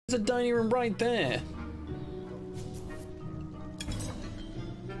There's a dining room right there.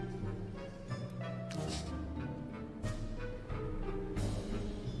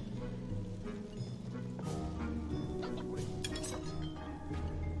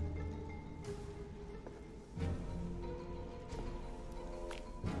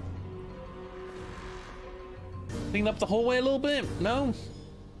 Clean up the hallway a little bit? No?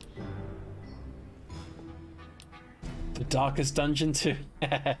 The darkest dungeon too.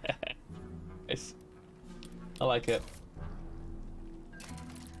 Nice. I like it.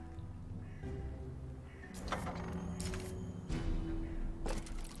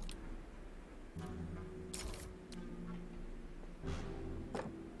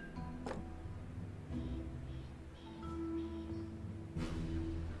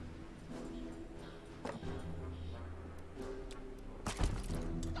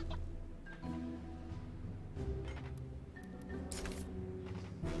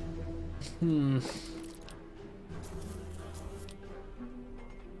 I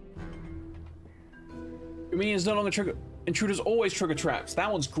mean, it's no longer trigger. Intruders always trigger traps.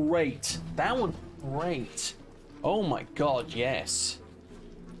 That one's great. That one's great. Oh my god, yes.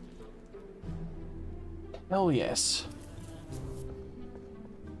 Hell yes.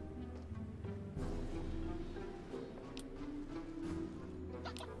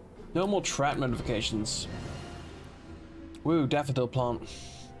 No more trap notifications. Woo, daffodil plant.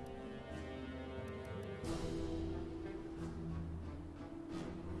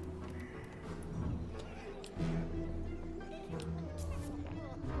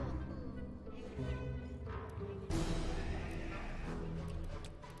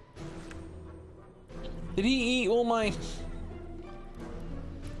 Did he eat all my...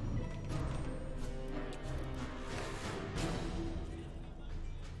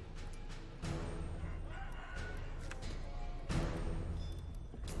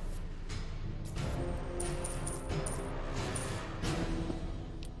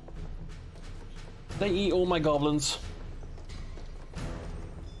 They eat all my goblins.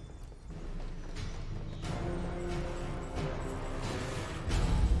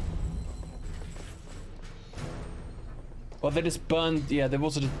 Well, they just burned, yeah, they've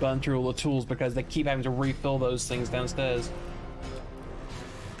also just burned through all the tools because they keep having to refill those things downstairs.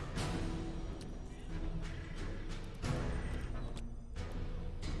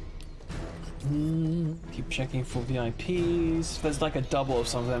 Keep checking for VIPs. If there's like a double of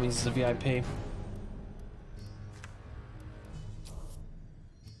something, that means it's a VIP.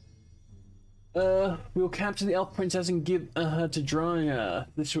 We'll capture the elf princess and give her to Dryer.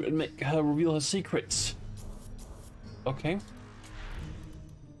 This would make her reveal her secrets. Okay.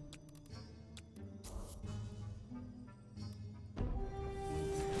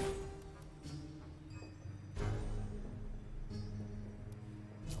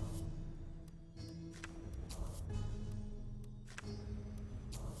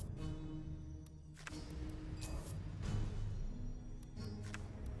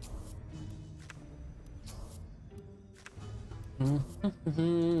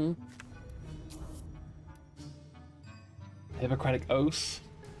 Hippocratic Oath.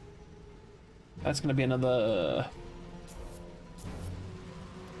 That's gonna be another...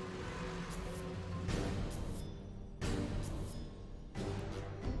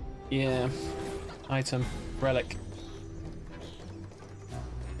 Yeah. Item. Relic.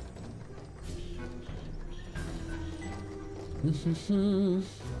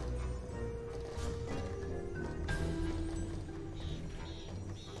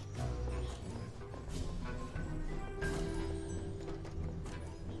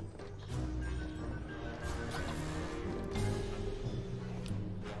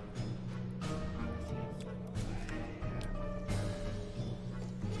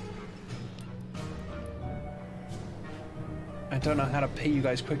 I don't know how to pay you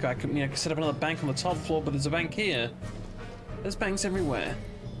guys quicker. I could set up another bank on the top floor, but there's a bank here. There's banks everywhere.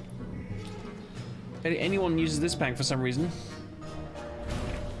 Anyone uses this bank for some reason.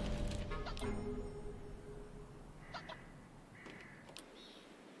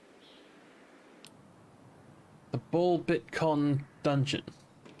 The Ball Bitcon dungeon.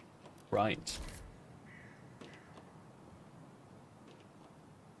 Right.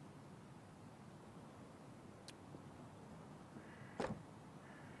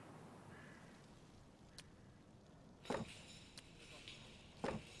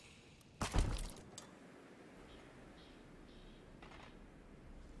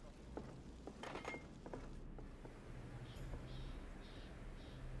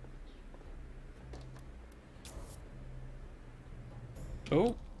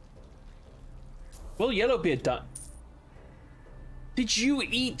 Oh. Will Yellowbeard die? Did you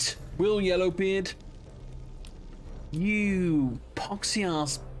eat Will Yellowbeard? You poxy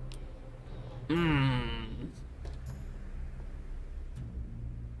ass. Mmm.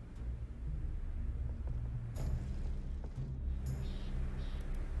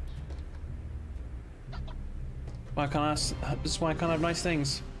 Why can't I? This is why I can't have nice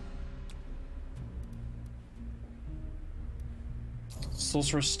things.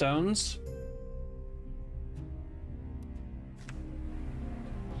 Sorcerer's stones.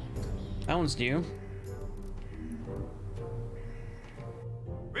 That one's new.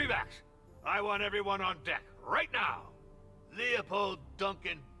 Revax, I want everyone on deck right now. Leopold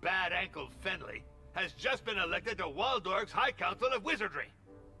Duncan Bad Ankle Fenley has just been elected to Waldorf's High Council of Wizardry.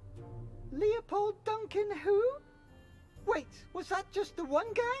 Leopold Duncan who? Wait, was that just the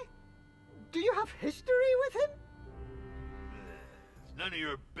one guy? Do you have history with him? It's none of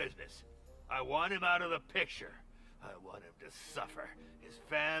your business. I want him out of the picture. I want him to suffer. His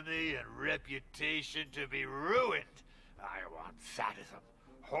family and reputation to be ruined. I want sadism,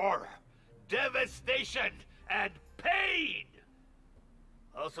 horror, devastation, and pain!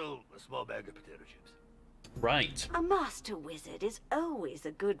 Also, a small bag of potato chips. Right. A master wizard is always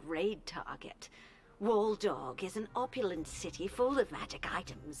a good raid target. Waldorf is an opulent city full of magic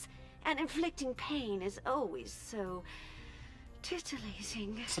items, and inflicting pain is always so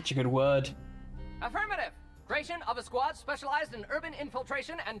titillating. Such a good word. Affirmative! Creation of a squad specialized in urban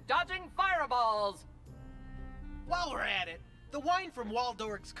infiltration and dodging fireballs! While we're at it, the wine from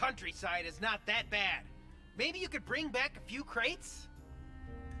Waldorf's countryside is not that bad. Maybe you could bring back a few crates?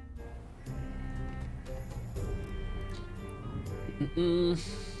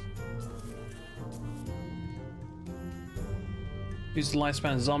 Use the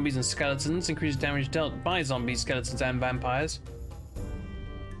lifespan of zombies and skeletons, increases damage dealt by zombies, skeletons, and vampires.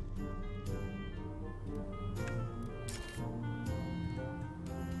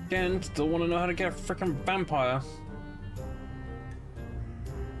 Again, still want to know how to get a freaking vampire.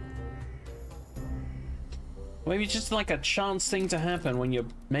 Maybe it's just like a chance thing to happen when you're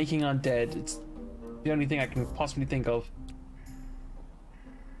making undead. It's the only thing I can possibly think of.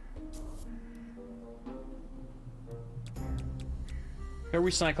 Go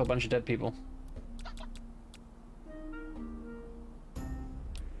recycle a bunch of dead people.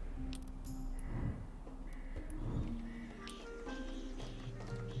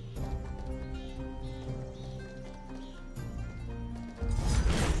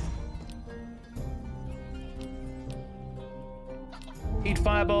 Eat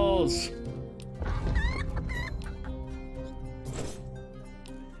fireballs!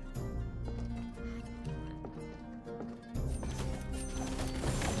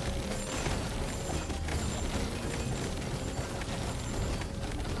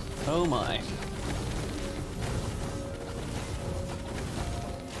 Oh my.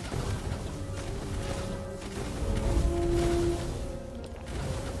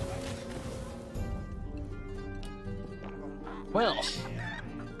 Well.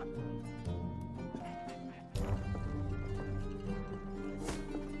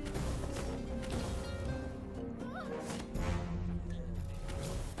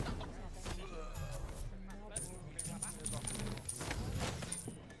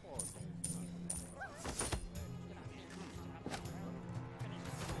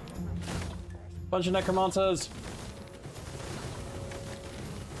 Bunch of necromancers.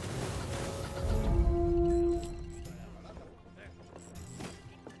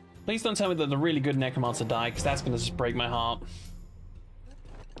 Please don't tell me that the really good necromancer died, because that's going to just break my heart.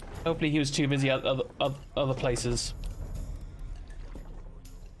 Hopefully he was too busy at other places.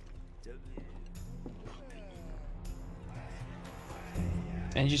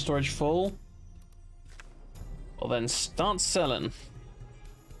 Energy storage full. Well then, start selling.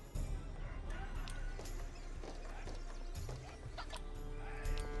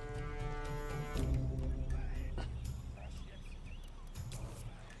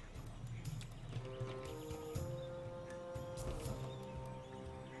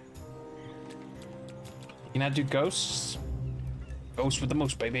 You can now do ghosts. Ghosts with the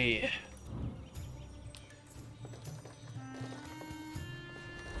most, baby.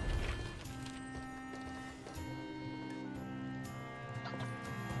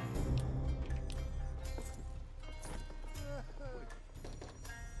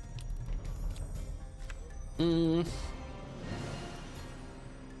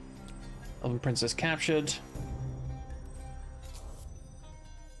 Elven Princess captured.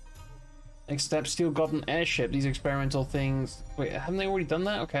 Next step, Steel Goblin airship. These experimental things. Wait, haven't they already done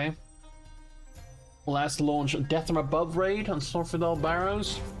that? Okay. Last launch, Death from Above raid on Snorfidal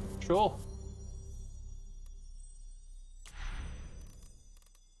Barrows. Sure.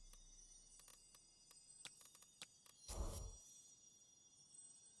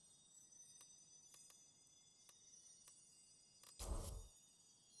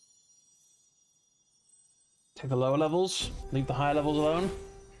 Take the lower levels, leave the higher levels alone.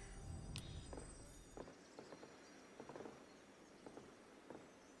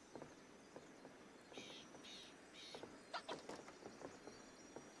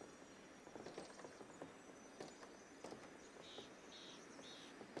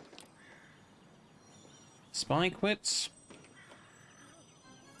 Spy quits.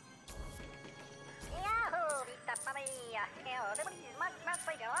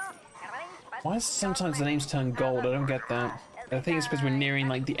 Why is sometimes the names turn gold? I don't get that. I think it's because we're nearing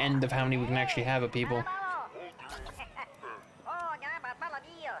like the end of how many we can actually have of people.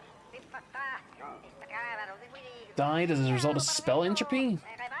 Died as a result of spell entropy?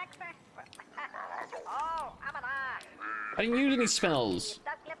 I didn't use any spells.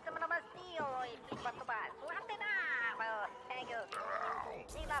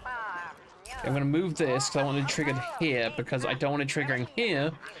 I'm gonna move this because I want to trigger here because I don't want it triggering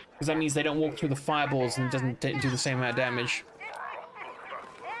here because that means they don't walk through the fireballs and it doesn't do the same amount of damage.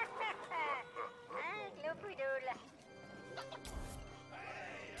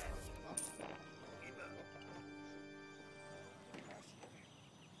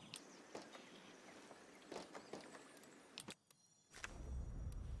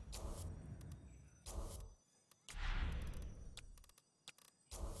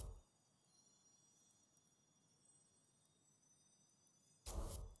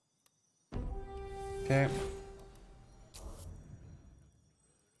 Okay.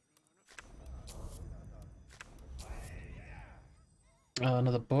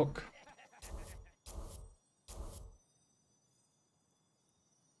 Another book.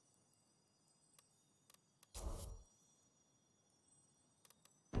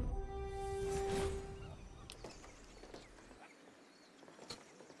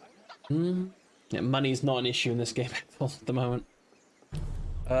 Yeah, money's not an issue in this game at the moment.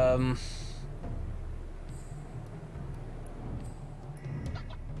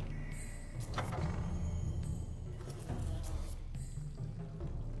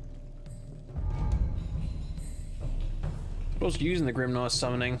 I was using the Grimnar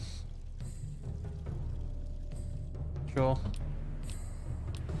summoning. Sure.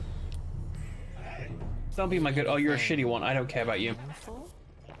 Don't be my good. Oh, you're a shitty one. I don't care about you.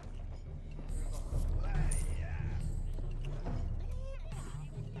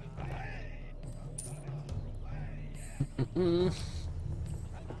 I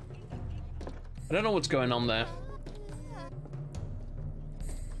don't know what's going on there.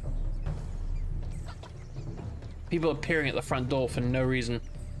 People appearing at the front door for no reason.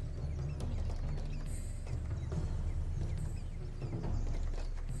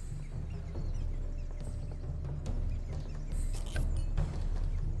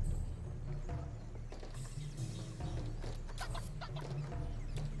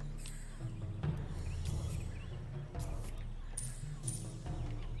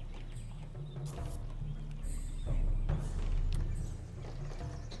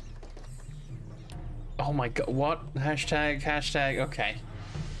 Oh my god, what? Hashtag, okay.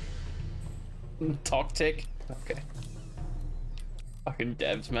 Toctic? Okay. Fucking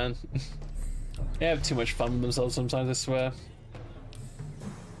devs, man. They have too much fun with themselves sometimes, I swear.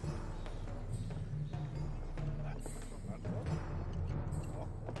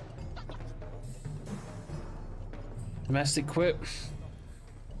 Domestic quit.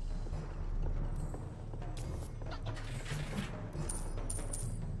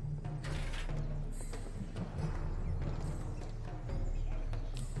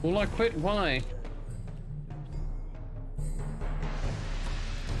 Will I quit? Why?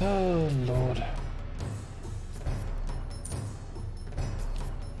 Oh, Lord.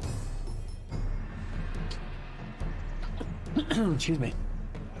 Excuse me.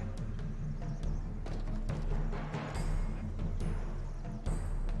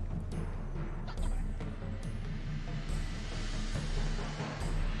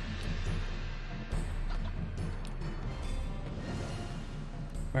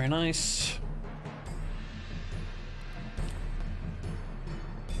 Very nice.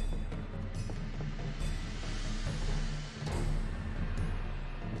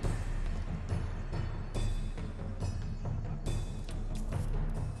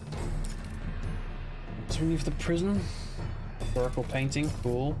 Let's remove the prison. Historical painting,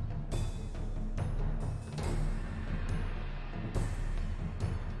 cool.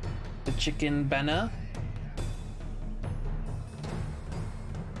 The chicken banner.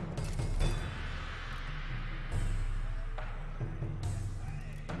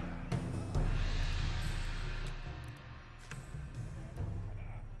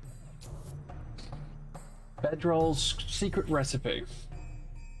 Bedroll's secret recipe.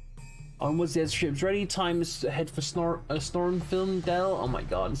 Onwards, the airship's ready. Time is to head for Snorenfilmdale. Oh my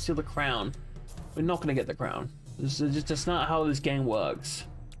god, and steal the crown. We're not gonna get the crown. This is just that's not how this game works.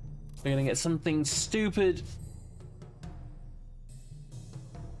 We're gonna get something stupid.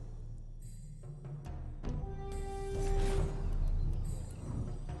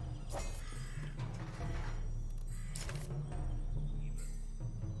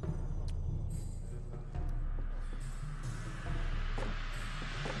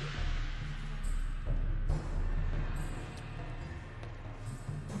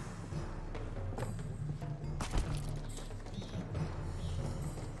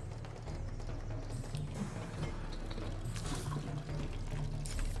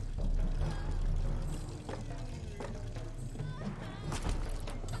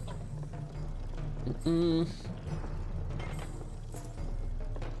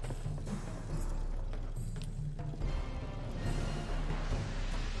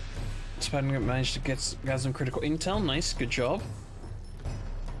 Spider managed to get some critical intel. Nice, good job.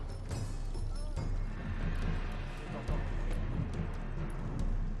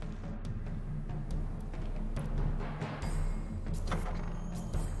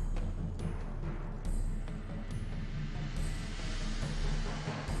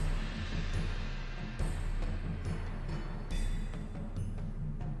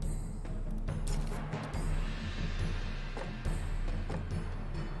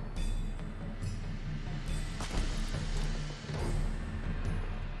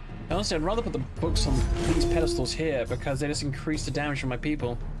 Honestly, I'd rather put the books on these pedestals here because they just increase the damage from my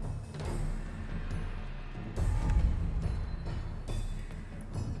people.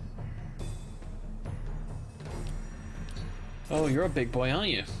 Oh, you're a big boy, aren't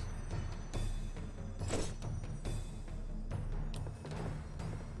you?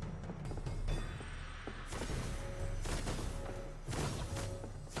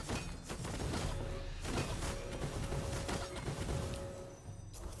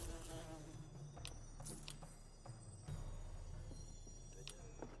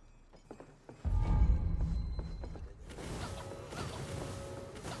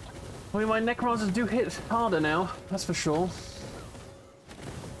 I mean, my necromanters do hit harder now, that's for sure.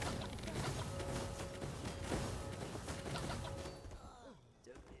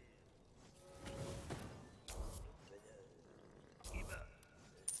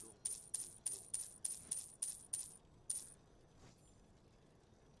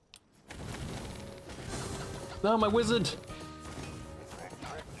 No, my wizard!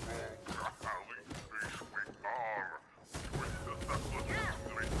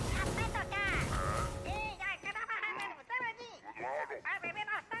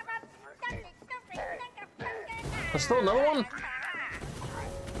 There's still another one?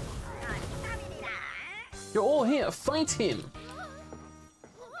 You're all here, fight him!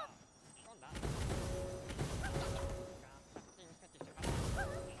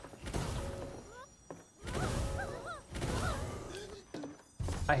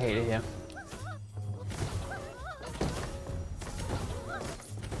 I hate it here.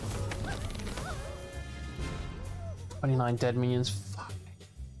 "29 dead minions, fuck.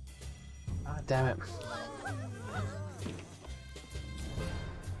 God damn it.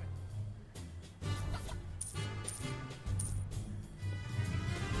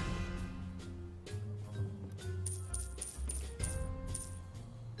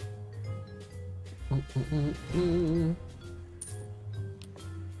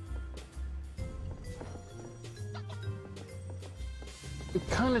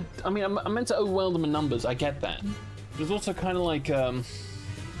 Kind of, I mean, I'm meant to overwhelm them in numbers, I get that. But it's also kind of like,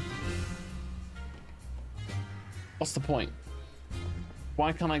 what's the point?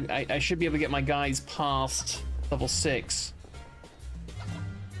 Why can't I should be able to get my guys past level 6.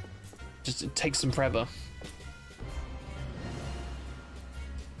 Just, it takes them forever.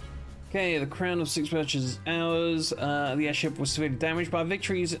 Okay, the crown of 6 birches is ours. The airship was severely damaged by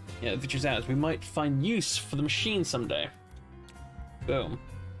victories. Yeah, victories ours. We might find use for the machine someday. Boom.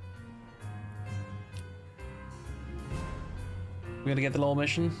 We gotta get the law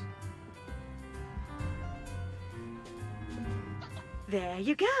mission. There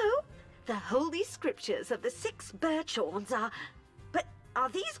you go. The holy scriptures of the 6 Birchorns are... But are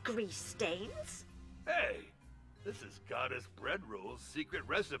these grease stains? Hey, this is Goddess Bread Roll's secret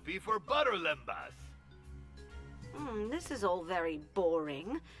recipe for butter lembas. This is all very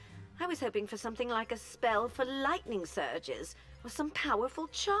boring. I was hoping for something like a spell for lightning surges, or some powerful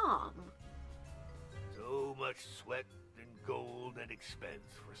charm. So much sweat and gold and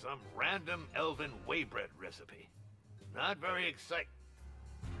expense for some random elven waybread recipe. Not very exciting.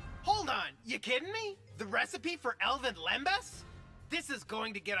 Hold on, you kidding me? The recipe for Elven Lembas? This is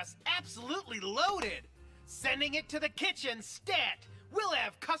going to get us absolutely loaded. Sending it to the kitchen, stat. We'll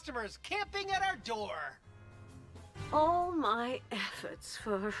have customers camping at our door. All my efforts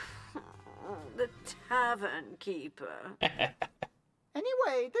for the tavern keeper.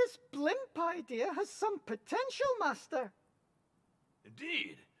 Anyway, this blimp idea has some potential, Master.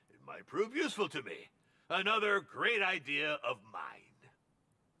 Indeed, it might prove useful to me. Another great idea of mine.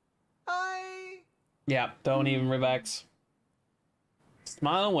 Yeah, don't even relax.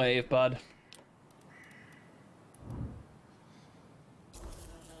 Smile and wave, bud.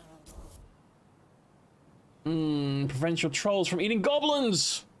 Prevent your trolls from eating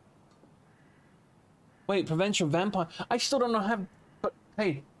goblins! Wait, prevent your vampire... I still don't know how... But,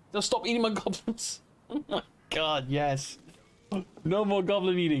 hey, they'll stop eating my goblins. Oh my god, yes. No more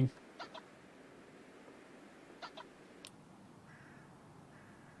goblin eating.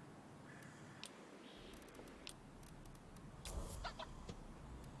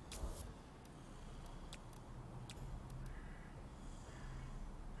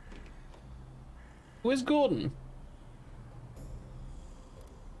 Where's Gordon?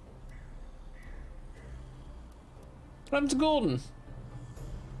 What happened to Gordon?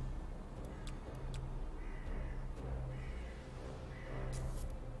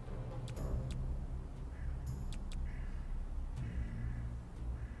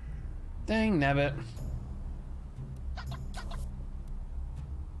 Dang nabbit.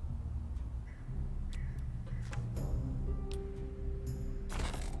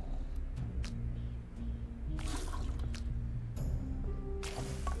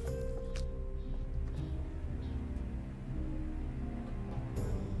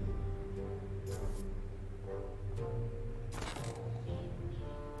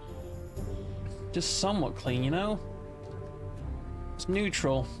 Just somewhat clean, you know? It's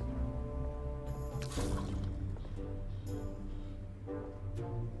neutral.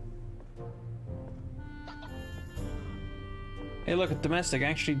 Hey, look, at domestic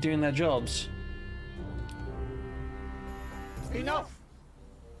actually doing their jobs. Enough!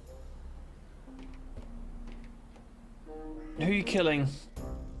 Who are you killing?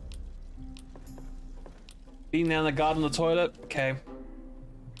 Being down the guard on the toilet? Okay.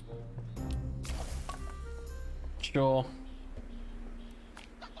 Sure.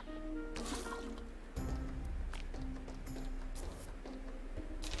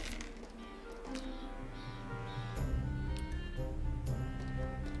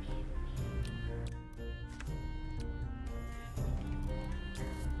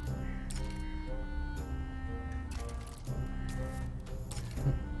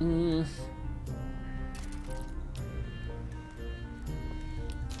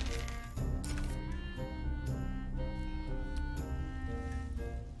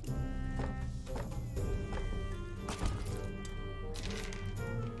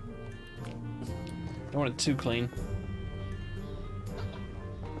 I want it too clean.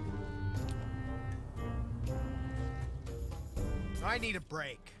 I need a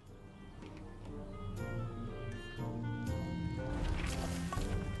break.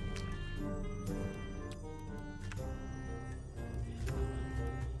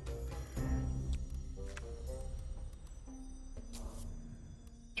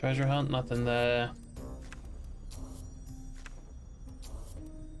 Treasure hunt, nothing there.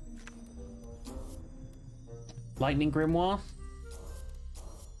 Lightning Grimoire?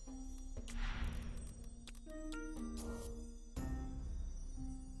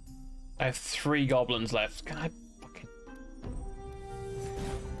 I have 3 goblins left. Can I fucking...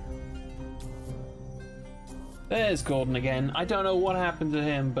 There's Gordon again. I don't know what happened to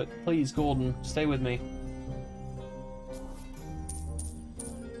him, but please, Gordon, stay with me.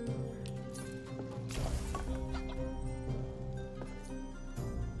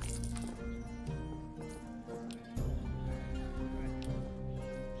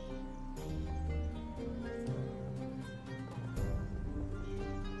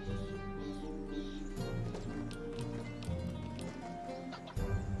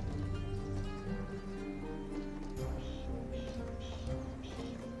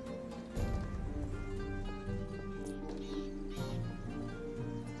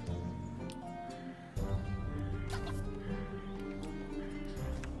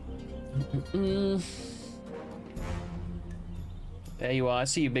 There you are. I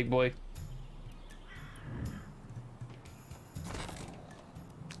see you, big boy.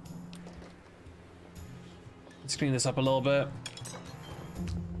 Let's clean this up a little bit.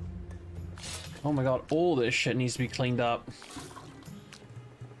 Oh my god, all this shit needs to be cleaned up.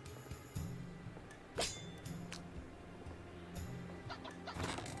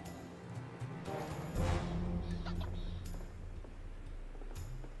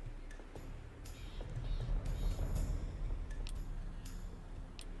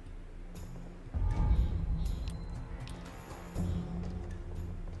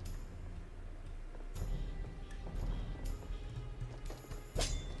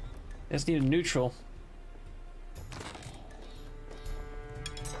 Just need a neutral.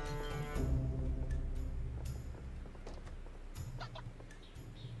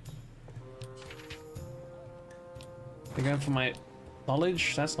 They're going for my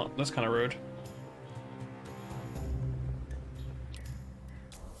knowledge? That's kind of rude.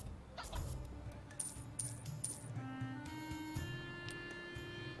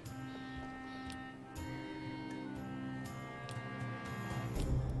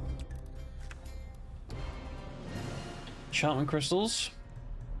 Enchantment crystals.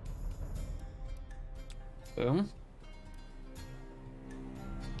 Boom.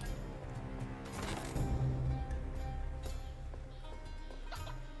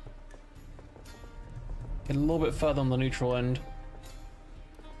 Get a little bit further on the neutral end.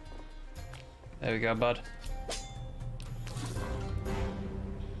 There we go, bud.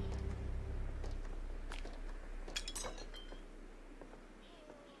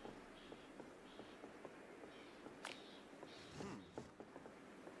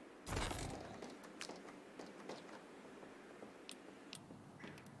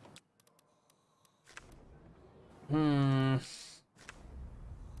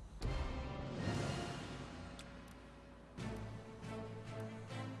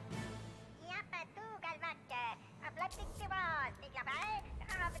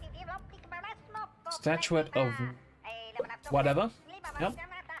 Statuette of whatever. Yep.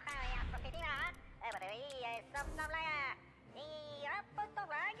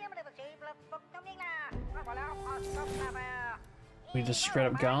 We just straight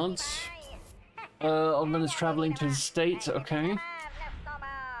up guards. Oldman is traveling to the States, okay.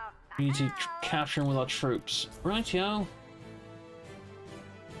 We need to capture him with our troops. Right, yo.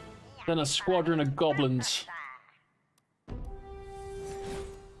 Then a squadron of goblins.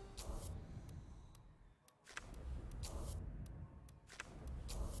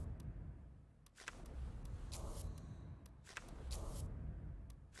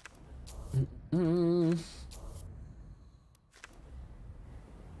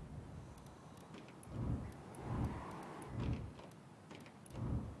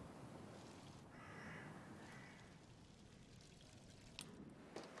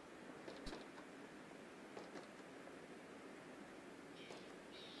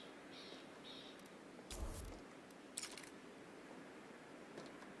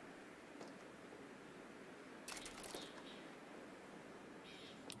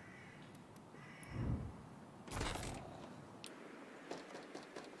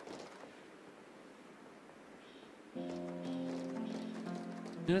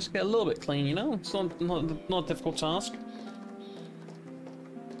 Just get a little bit clean, you know? It's not a difficult task.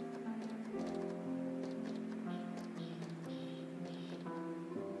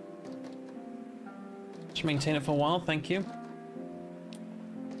 Just maintain it for a while, thank you.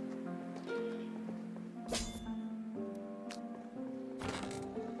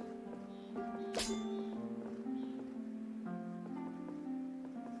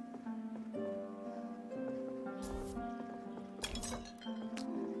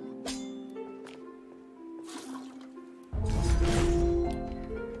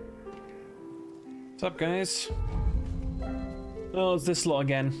 What's up, guys? Oh, it's this lot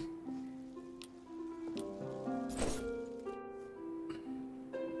again.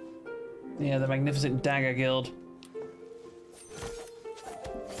 Yeah, the Magnificent Dagger Guild.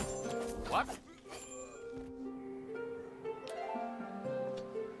 What?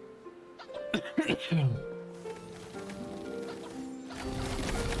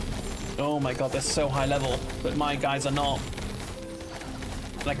 Oh my god, they're so high level, but my guys are not.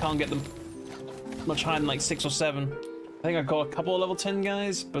 And I can't get them much higher than like 6 or 7. I think I've got a couple of level 10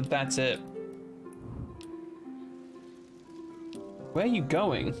 guys, but that's it. Where are you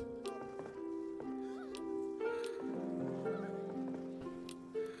going?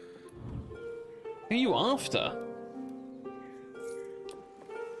 Who are you after?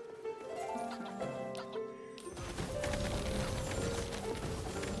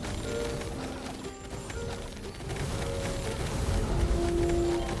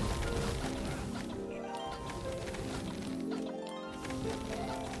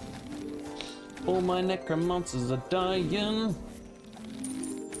 All my necromancers are dying.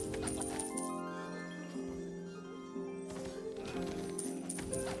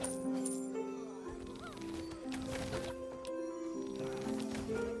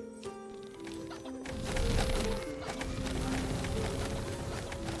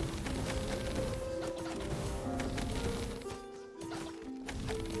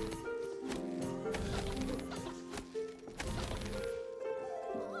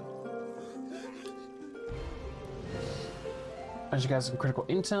 As you guys some critical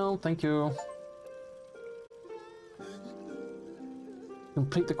intel, thank you.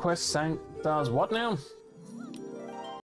 Complete the quest, does what now?